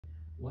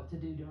what to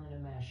do during a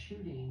mass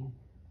shooting.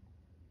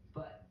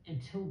 But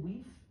until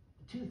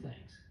two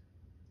things,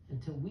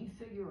 until we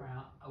figure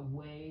out a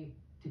way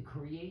to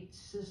create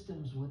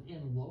systems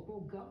within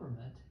local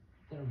government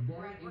that are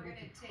better Brad, able we're going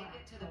to to take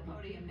it to the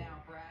podium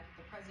now, Brad.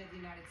 The President of the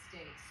United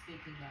States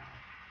speaking now.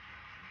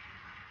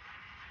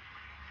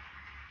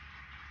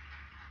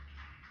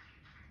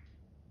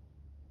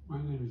 My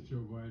name is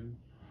Joe Biden.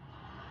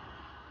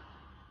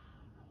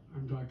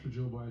 I'm Dr.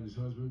 Joe Biden's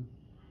husband.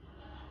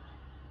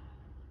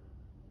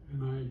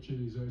 And I ate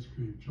Jenny's ice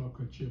cream,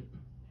 chocolate chip.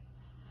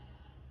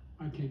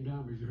 I came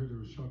down because I heard there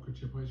was chocolate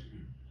chip ice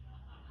cream.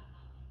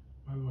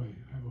 By the way,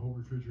 I have a whole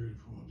refrigerator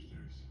full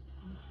upstairs.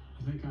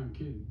 You think I'm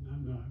kidding?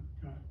 I'm not.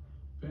 God.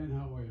 Ben,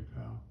 how are you,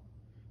 pal?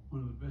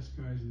 One of the best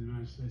guys in the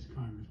United States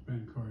Congress,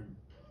 Ben Cardin.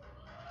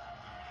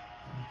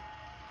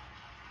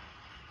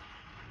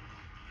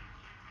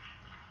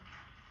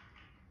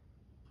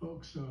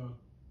 Folks, welcome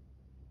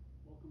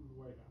to the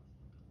White House.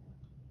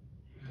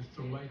 It's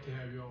a delight to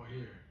have you all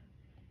here.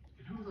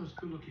 And who are those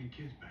good-looking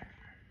kids back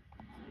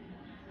there?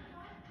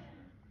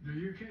 They're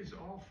your kids,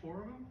 all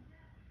four of them?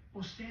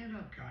 Well, stand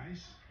up,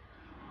 guys.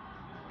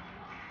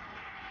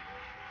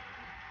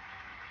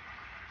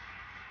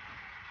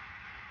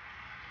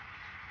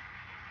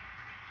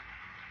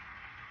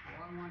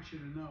 Well, I want you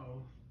to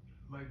know,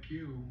 like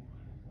you,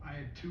 I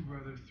had two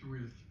brothers,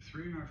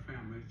 three in our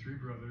family, three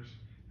brothers,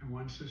 and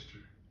one sister.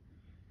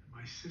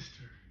 My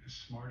sister is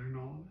smarter than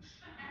all of us.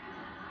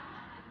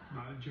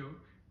 Not a joke.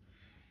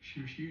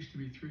 She used to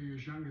be 3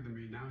 years younger than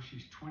me. Now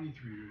she's 23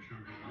 years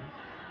younger than me.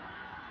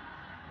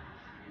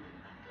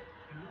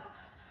 Yeah.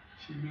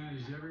 She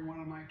managed every one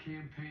of my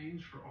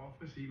campaigns for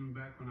office, even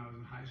back when I was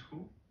in high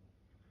school.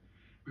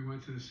 We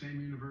went to the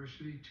same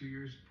university 2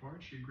 years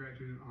apart. She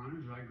graduated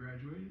honors, I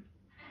graduated.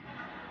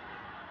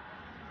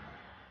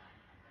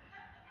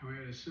 And we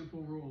had a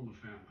simple rule in the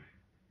family.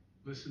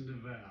 Listen to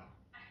Val.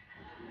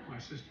 My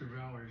sister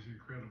Valerie is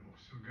incredible.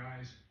 So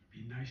guys,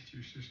 be nice to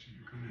your sister.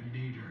 You're gonna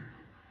need her.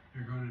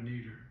 You're gonna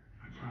need her,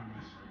 I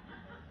promise.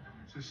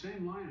 It's the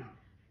same lineup.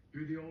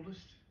 You're the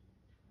oldest?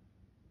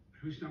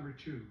 Who's number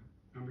two?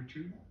 Number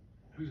two?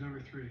 Who's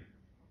number three?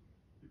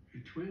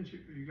 You twins?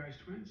 Are you guys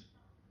twins?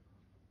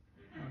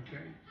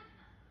 Okay.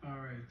 All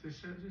right.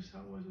 This how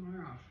it was in my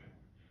outfit.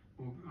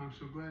 Well, I'm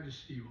so glad to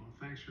see you all.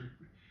 Thanks for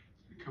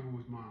coming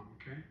with Mom,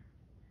 okay?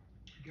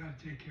 You gotta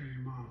take care of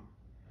your mom.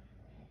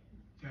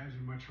 Dads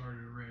are much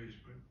harder to raise,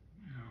 but,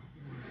 you know.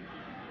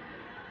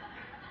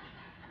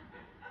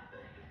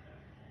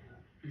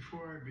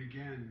 Before I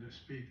began to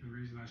speak, the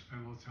reason I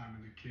spent a little time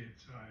with the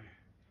kids,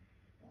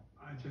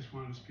 I just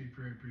wanted to speak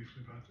very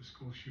briefly about the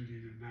school shooting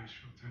in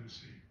Nashville,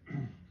 Tennessee.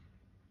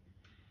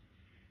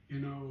 You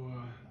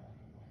know,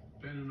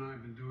 Ben and I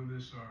have been doing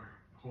this our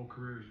whole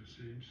careers, it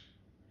seems.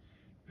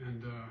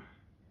 And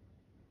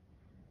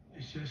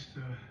it's just,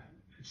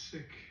 it's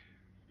sick.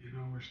 You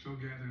know, we're still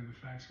gathering the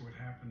facts of what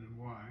happened and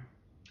why.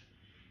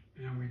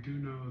 And we do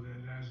know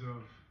that as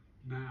of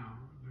now,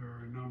 there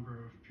are a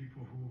number of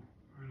people who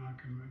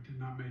did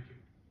not make it,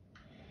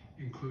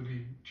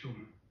 including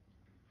children.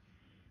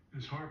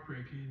 It's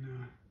heartbreaking,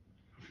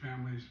 a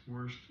family's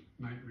worst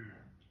nightmare.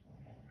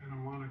 And I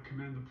want to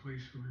commend the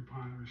police who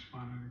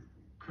responded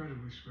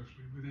incredibly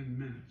swiftly, within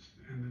minutes,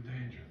 to end the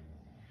danger.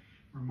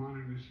 We're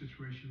monitoring the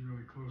situation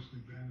really closely,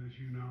 Ben, as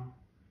you know.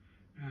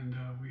 And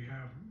we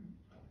have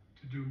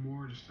to do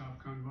more to stop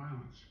gun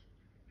violence.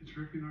 It's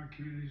ripping our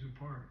communities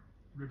apart,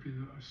 ripping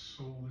the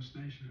soul of this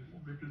nation,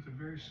 ripping at the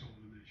very soul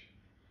of the nation.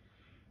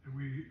 And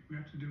we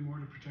have to do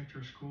more to protect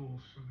our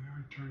schools so they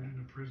aren't turned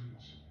into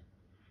prisons.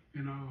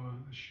 You know,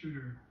 the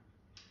shooter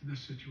in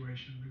this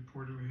situation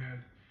reportedly had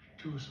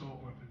 2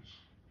 assault weapons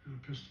and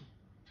a pistol,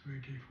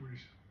 2 AK-47.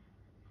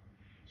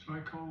 So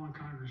I call on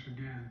Congress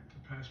again to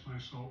pass my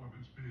assault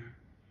weapons ban.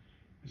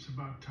 It's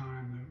about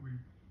time that we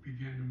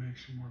begin to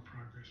make some more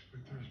progress,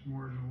 but there's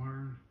more to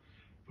learn.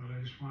 But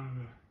I just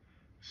wanted to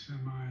send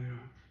my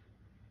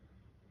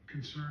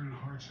concern and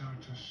hearts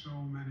out to so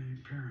many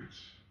parents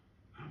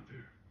out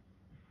there.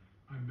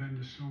 I've been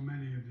to so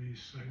many of these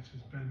sites,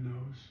 as Ben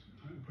knows,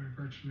 but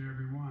virtually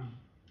every one.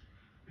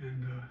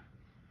 And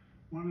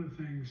one of the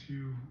things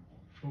you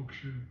folks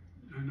should,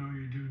 I know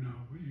you do know,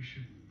 but you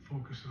should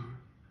focus on.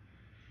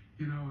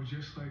 You know,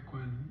 just like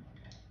when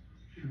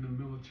in the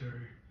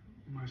military,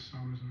 my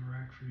son was in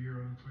Iraq for a year,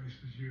 other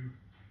places,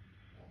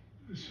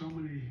 there's so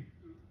many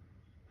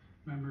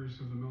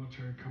members of the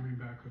military coming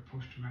back with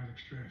post-traumatic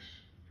stress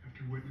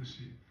after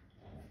witnessing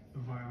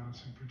the violence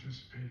and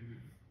participating in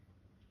it.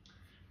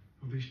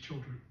 Well, these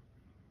children,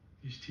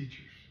 these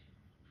teachers,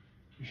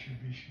 we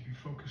should be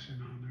focusing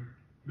on their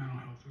mental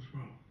health as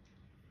well.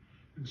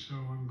 And so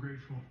I'm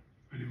grateful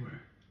anyway.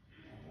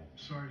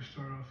 Sorry to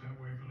start off that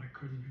way, but I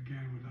couldn't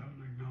begin without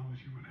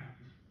acknowledging what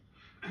happened.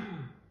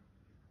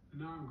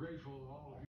 And now I'm grateful to all of you.